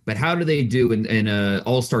ability, but how do they do in an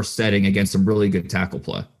all-star setting against some really good tackle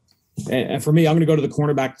play? And for me, I'm going to go to the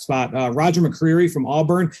cornerback spot. Roger McCreary from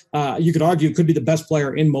Auburn, you could argue could be the best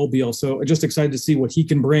player in Mobile. So just excited to see what he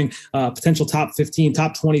can bring, potential top 15,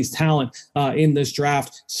 top 20s talent in this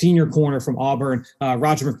draft. Senior corner from Auburn,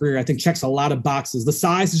 Roger McCreary, I think checks a lot of boxes. The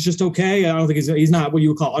size is just okay. I don't think he's not what you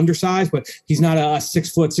would call undersized, but he's not a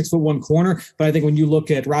 6'1" corner. But I think when you look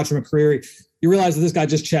at Roger McCreary, you realize that this guy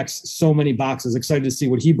just checks so many boxes. Excited to see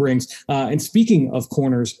what he brings. And speaking of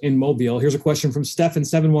corners in Mobile, here's a question from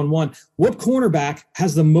Stefan711. What cornerback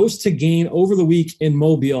has the most to gain over the week in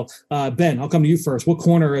Mobile? Ben, I'll come to you first. What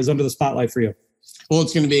corner is under the spotlight for you? Well,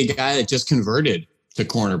 it's going to be a guy that just converted to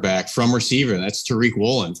cornerback from receiver. That's Tariq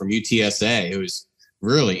Woolen from UTSA, who's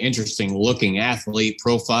really interesting looking athlete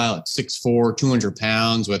profile at 6'4", 200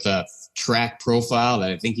 pounds with a track profile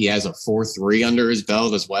that I think he has a 4.3 under his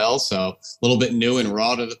belt as well. So a little bit new and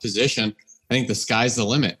raw to the position. I think the sky's the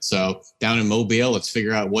limit. So down in Mobile, let's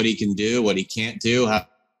figure out what he can do, what he can't do, how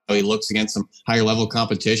he looks against some higher level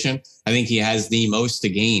competition. I think he has the most to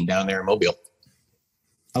gain down there in Mobile.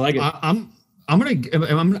 I like it. I want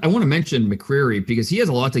to mention McCreary because he has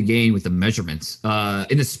a lot to gain with the measurements.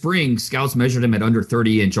 In the spring, scouts measured him at under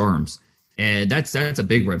 30-inch arms. And that's a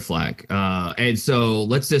big red flag. And so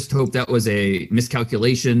let's just hope that was a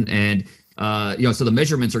miscalculation. And, so the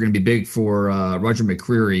measurements are going to be big for Roger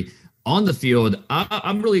McCreary. On the field,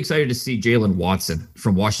 I'm really excited to see Jalen Watson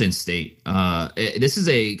from Washington State. This is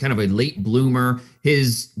a kind of a late bloomer.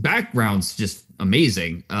 His background's just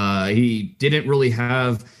amazing. He didn't really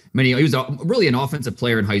have many. He was really an offensive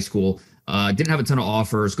player in high school. Didn't have a ton of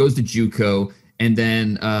offers, goes to JUCO. And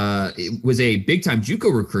then it was a big-time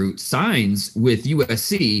JUCO recruit, signs with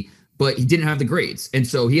USC, but he didn't have the grades. And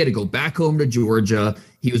so he had to go back home to Georgia.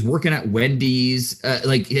 He was working at Wendy's,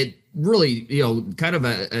 it really, kind of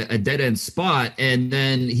a dead-end spot. And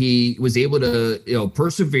then he was able to,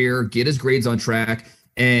 persevere, get his grades on track,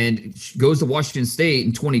 and goes to Washington State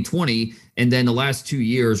in 2020. And then the last 2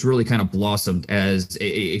 years really kind of blossomed as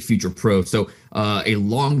a future pro. So a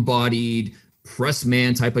long-bodied, press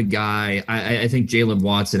man type of guy. I think Jalen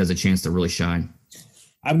Watson has a chance to really shine.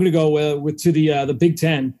 I'm going to go to the Big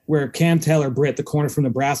Ten, where Cam Taylor-Britt, the corner from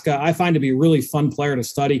Nebraska, I find to be a really fun player to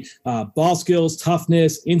study. Ball skills,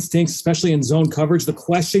 toughness, instincts, especially in zone coverage. The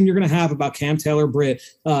question you're going to have about Cam Taylor-Britt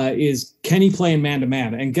is, can he play in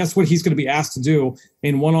man-to-man? And guess what he's going to be asked to do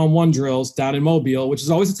in one-on-one drills down in Mobile, which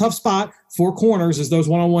is always a tough spot for corners, is those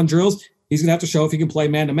one-on-one drills. He's going to have to show if he can play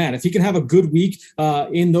man-to-man. If he can have a good week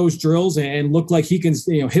in those drills and look like he can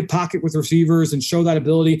hit pocket with receivers and show that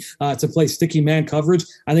ability to play sticky man coverage,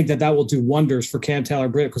 I think that will do wonders for Cam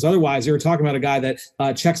Taylor-Britt, because otherwise you're talking about a guy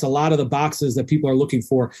that checks a lot of the boxes that people are looking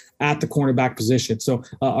for at the cornerback position. So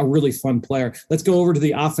a really fun player. Let's go over to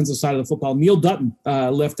the offensive side of the football. Neil Dutton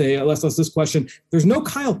left us this question. There's no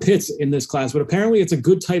Kyle Pitts in this class, but apparently it's a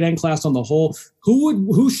good tight end class on the whole.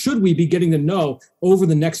 Who should we be getting to know over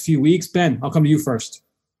the next few weeks? Ben, I'll come to you first.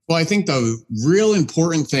 Well, I think the real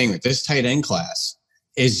important thing with this tight end class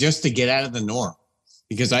is just to get out of the norm,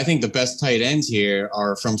 because I think the best tight ends here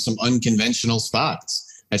are from some unconventional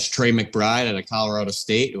spots. That's Trey McBride out of Colorado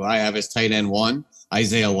State, who I have as tight end 1.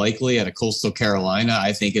 Isaiah Likely out of Coastal Carolina,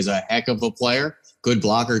 I think is a heck of a player, good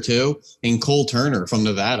blocker too. And Cole Turner from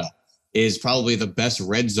Nevada is probably the best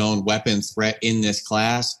red zone weapon threat in this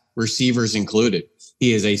class, receivers included.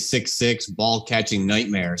 He is a 6'6" ball catching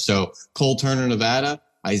nightmare. So Cole Turner, Nevada,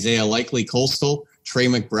 Isaiah Likely, Coastal, Trey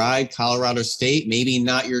McBride, Colorado State, maybe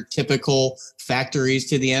not your typical factories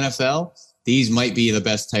to the NFL. These might be the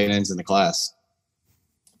best tight ends in the class.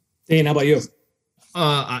 Dane, how about you?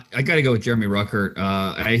 I got to go with Jeremy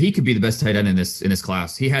Ruckert. He could be the best tight end in this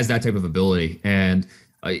class. He has that type of ability. And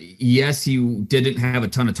yes, he didn't have a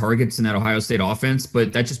ton of targets in that Ohio State offense,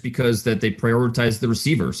 but that's just because that they prioritized the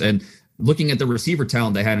receivers. And looking at the receiver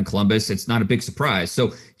talent they had in Columbus, it's not a big surprise.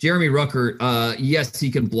 So Jeremy Ruckert, yes,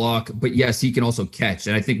 he can block, but yes, he can also catch.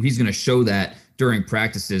 And I think he's going to show that during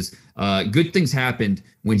practices. Good things happened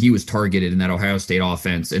when he was targeted in that Ohio State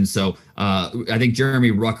offense. And so I think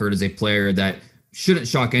Jeremy Ruckert is a player that shouldn't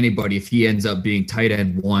shock anybody if he ends up being tight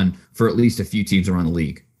end 1 for at least a few teams around the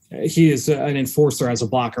league. he is an enforcer as a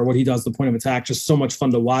blocker. What he does, the point of attack, just so much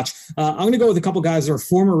fun to watch. I'm going to go with a couple guys that are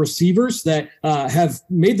former receivers that have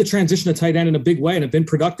made the transition to tight end in a big way and have been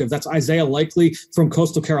productive. That's Isaiah Likely from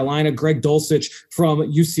Coastal Carolina, Greg Dulcich from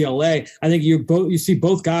UCLA. I think you see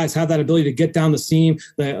both guys have that ability to get down the seam.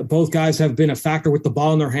 Both guys have been a factor with the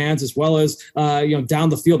ball in their hands as well as down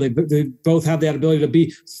the field. They both have that ability to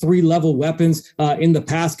be 3-level weapons in the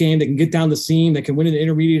pass game. They can get down the seam. They can win in the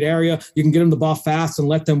intermediate area. You can get them the ball fast and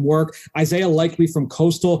let them work. Isaiah Likely from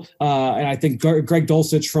Coastal, and I think Greg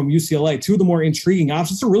Dulcich from UCLA, two of the more intriguing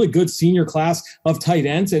options. It's a really good senior class of tight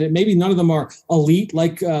ends, and maybe none of them are elite,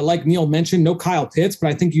 like Neil mentioned. No Kyle Pitts, but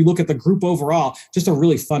I think you look at the group overall, just a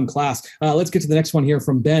really fun class. Let's get to the next one here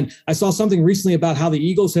from Ben. I saw something recently about how the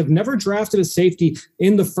Eagles have never drafted a safety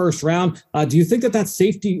in the first round. Do you think that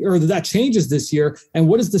safety or that changes this year? And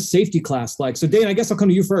what is the safety class like? So, Dane, I guess I'll come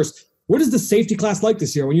to you first. What is the safety class like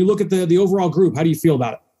this year? When you look at the overall group, how do you feel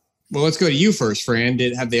about it? Well, let's go to you first, Fran.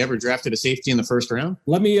 Have they ever drafted a safety in the first round?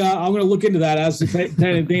 Let me. I'm going to look into that as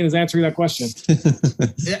Dane is answering that question.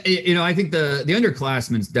 I think the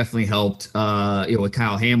underclassmen's definitely helped. With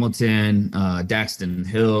Kyle Hamilton, Daxton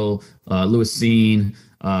Hill, Lewis Cine,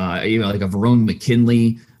 like a Verone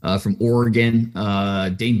McKinley from Oregon,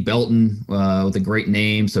 Dane Belton with a great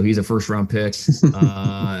name, so he's a first-round pick.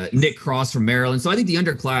 Nick Cross from Maryland. So I think the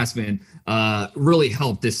underclassmen really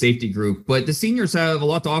helped this safety group, but the seniors have a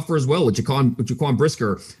lot to offer as well with Jaquan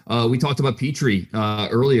Brisker. We talked about Petrie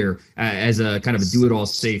earlier as a kind of a do-it-all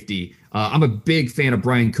safety. I'm a big fan of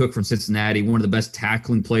Brian Cook from Cincinnati, one of the best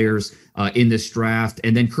tackling players in this draft.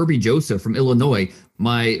 And then Kirby Joseph from Illinois,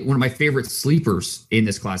 one of my favorite sleepers in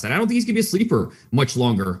this class. And I don't think he's going to be a sleeper much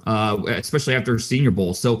longer, especially after Senior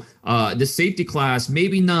Bowl. So this safety class,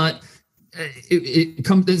 maybe not.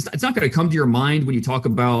 It's not going to come to your mind when you talk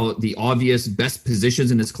about the obvious best positions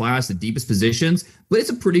in this class, the deepest positions, but it's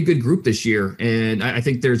a pretty good group this year. And I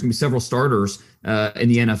think there's going to be several starters in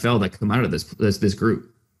the NFL that come out of this group.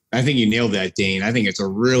 I think you nailed that, Dane. I think it's a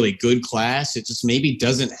really good class. It just maybe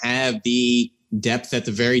doesn't have the depth at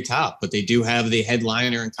the very top, but they do have the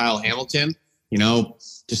headliner in Kyle Hamilton.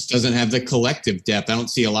 Just doesn't have the collective depth. I don't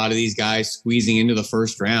see a lot of these guys squeezing into the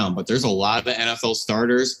first round, but there's a lot of NFL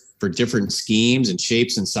starters for different schemes and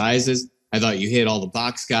shapes and sizes. I thought you hit all the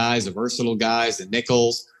box guys, the versatile guys, the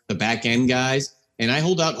nickels, the back end guys. And I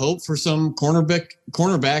hold out hope for some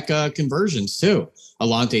cornerback conversions too.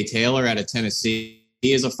 Alontae Taylor out of Tennessee.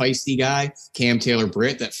 He is a feisty guy. Cam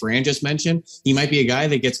Taylor-Britt that Fran just mentioned. He might be a guy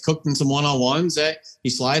that gets cooked in some one-on-ones that you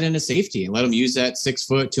slide into safety and let him use that 6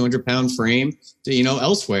 foot, 200-pound frame to,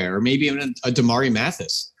 elsewhere. Or maybe even a Damari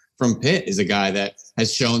Mathis from Pitt is a guy that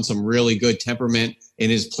has shown some really good temperament in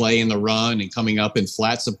his play in the run and coming up in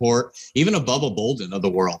flat support. Even a Bubba Bolden of the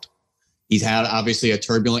world. He's had obviously a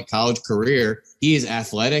turbulent college career. He is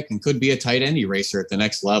athletic and could be a tight end eraser at the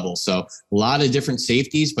next level. So a lot of different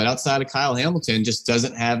safeties, but outside of Kyle Hamilton, just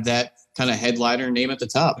doesn't have that kind of headliner name at the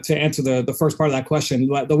top. To answer the first part of that question,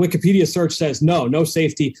 the Wikipedia search says no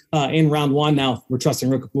safety in round one. Now we're trusting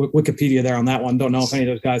Wikipedia there on that one. Don't know if any of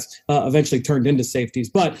those guys eventually turned into safeties.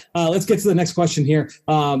 But let's get to the next question here.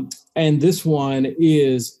 And this one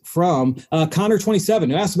is from Connor27,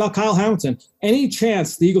 who asked about Kyle Hamilton. Any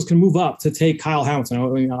chance the Eagles can move up to take Kyle Hamilton? I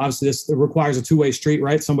mean, obviously, this requires a two-way street,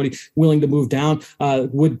 right? Somebody willing to move down.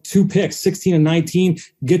 Would 2 picks, 16 and 19,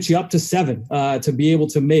 get you up to 7 to be able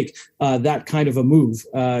to make that kind of a move?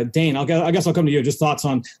 Dane, I guess I'll come to you. Just thoughts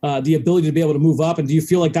on the ability to be able to move up, and do you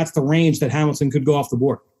feel like that's the range that Hamilton could go off the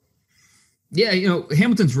board? Yeah,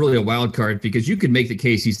 Hamilton's really a wild card because you could make the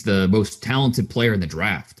case he's the most talented player in the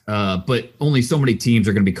draft, but only so many teams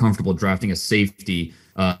are going to be comfortable drafting a safety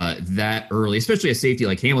that early, especially a safety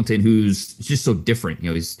like Hamilton, who's just so different.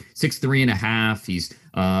 He's 6'3.5". He's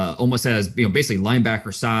almost has basically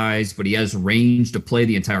linebacker size, but he has range to play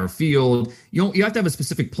the entire field. You have to have a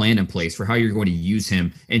specific plan in place for how you're going to use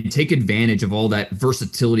him and take advantage of all that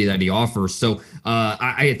versatility that he offers. So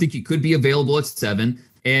I think he could be available at 7.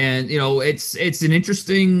 And it's an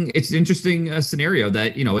interesting scenario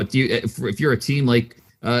that if you're a team like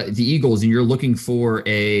the Eagles and you're looking for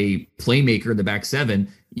a playmaker in the back 7,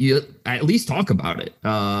 you at least talk about it.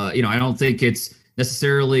 I don't think it's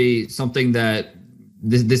necessarily something that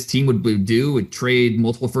this team would trade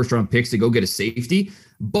multiple first round picks to go get a safety.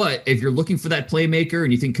 But if you're looking for that playmaker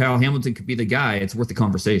and you think Kyle Hamilton could be the guy, it's worth the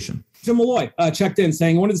conversation. Jim Malloy checked in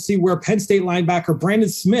saying, I wanted to see where Penn State linebacker Brandon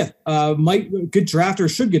Smith might get drafted or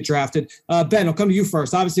should get drafted. Ben, I'll come to you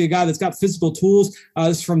first. Obviously, a guy that's got physical tools.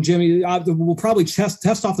 This is from Jimmy. Will probably test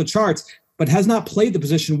off the charts, but has not played the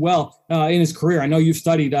position well in his career. I know you've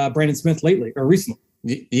studied Brandon Smith lately or recently.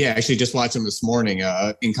 Yeah, actually just watched him this morning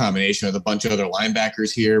in combination with a bunch of other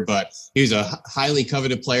linebackers here. But he was a highly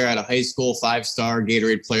coveted player out of high school, 5-star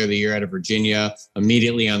Gatorade Player of the Year out of Virginia,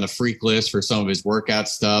 immediately on the freak list for some of his workout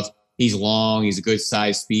stuff. He's long. He's a good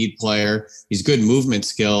size speed player. He's good movement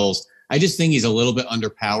skills. I just think he's a little bit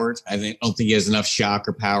underpowered. I don't think he has enough shock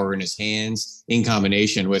or power in his hands in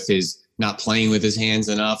combination with his not playing with his hands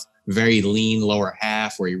enough. Very lean lower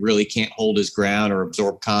half where he really can't hold his ground or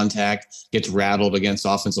absorb contact, gets rattled against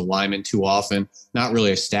offensive linemen too often. Not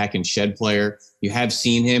really a stack and shed player. You have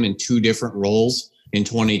seen him in 2 different roles. In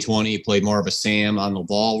 2020, he played more of a Sam on the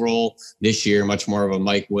ball role. This year, much more of a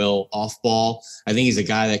Mike Will off ball. I think he's a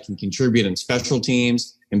guy that can contribute in special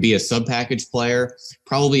teams and be a sub-package player.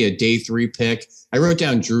 Probably a day 3 pick. I wrote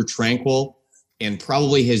down Drew Tranquil, and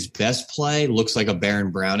probably his best play looks like a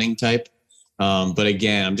Baron Browning type. But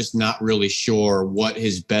again, I'm just not really sure what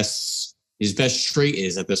his best trait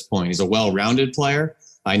is at this point. He's a well-rounded player.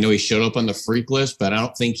 I know he showed up on the freak list, but I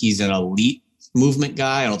don't think he's an elite movement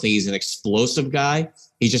guy. I don't think he's an explosive guy.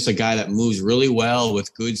 He's just a guy that moves really well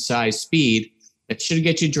with good size speed. That should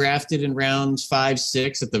get you drafted in rounds 5,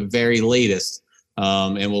 6 at the very latest.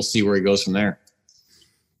 And we'll see where he goes from there.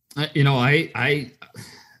 I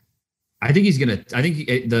think he's going to, I think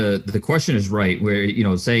the question is right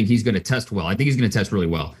where, saying he's going to test well. I think he's going to test really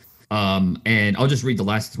well. And I'll just read the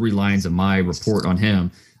last 3 lines of my report on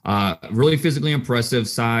him. Really physically impressive,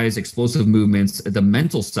 size, explosive movements. The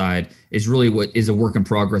mental side is really what is a work in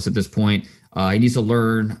progress at this point. He needs to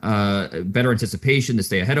learn better anticipation to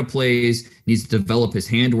stay ahead of plays, needs to develop his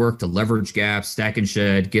handwork to leverage gaps, stack and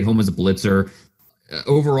shed, get home as a blitzer.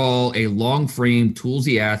 Overall, a long frame,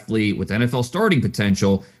 toolsy athlete with NFL starting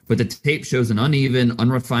potential, but the tape shows an uneven,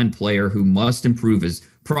 unrefined player who must improve his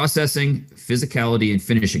processing, physicality, and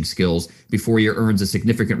finishing skills before he earns a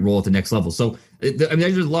significant role at the next level. So,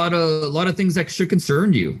 there's a lot of things that should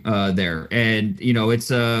concern you there. And,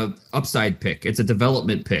 it's a upside pick. It's a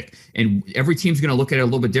development pick. And every team's going to look at it a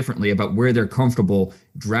little bit differently about where they're comfortable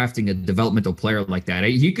drafting a developmental player like that.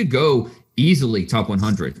 He could go easily top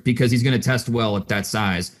 100 because he's going to test well at that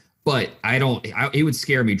size. But it would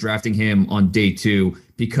scare me drafting him on day 2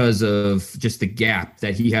 because of just the gap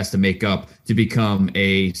that he has to make up to become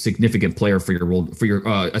a significant player for your role,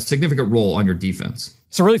 a significant role on your defense.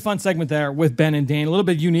 It's a really fun segment there with Ben and Dane. A little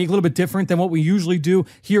bit unique, a little bit different than what we usually do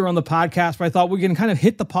here on the podcast. But I thought we can kind of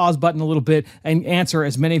hit the pause button a little bit and answer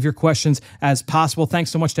as many of your questions as possible.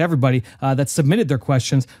 Thanks so much to everybody that submitted their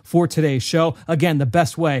questions for today's show. Again, the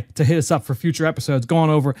best way to hit us up for future episodes, go on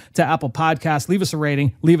over to Apple Podcasts, leave us a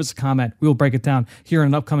rating, leave us a comment. We will break it down here in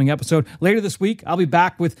an upcoming episode. Later this week, I'll be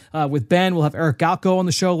back with Ben. We'll have Eric Galko on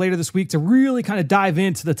the show later this week to really kind of dive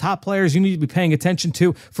into the top players you need to be paying attention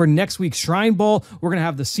to for next week's Shrine Bowl. We're going to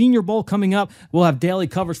have the Senior Bowl coming up. We'll have daily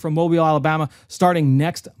coverage from Mobile, Alabama starting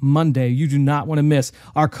next Monday. You do not want to miss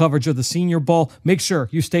our coverage of the Senior Bowl. Make sure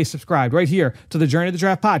you stay subscribed right here to the Journey to the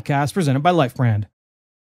Draft podcast presented by Life Brand.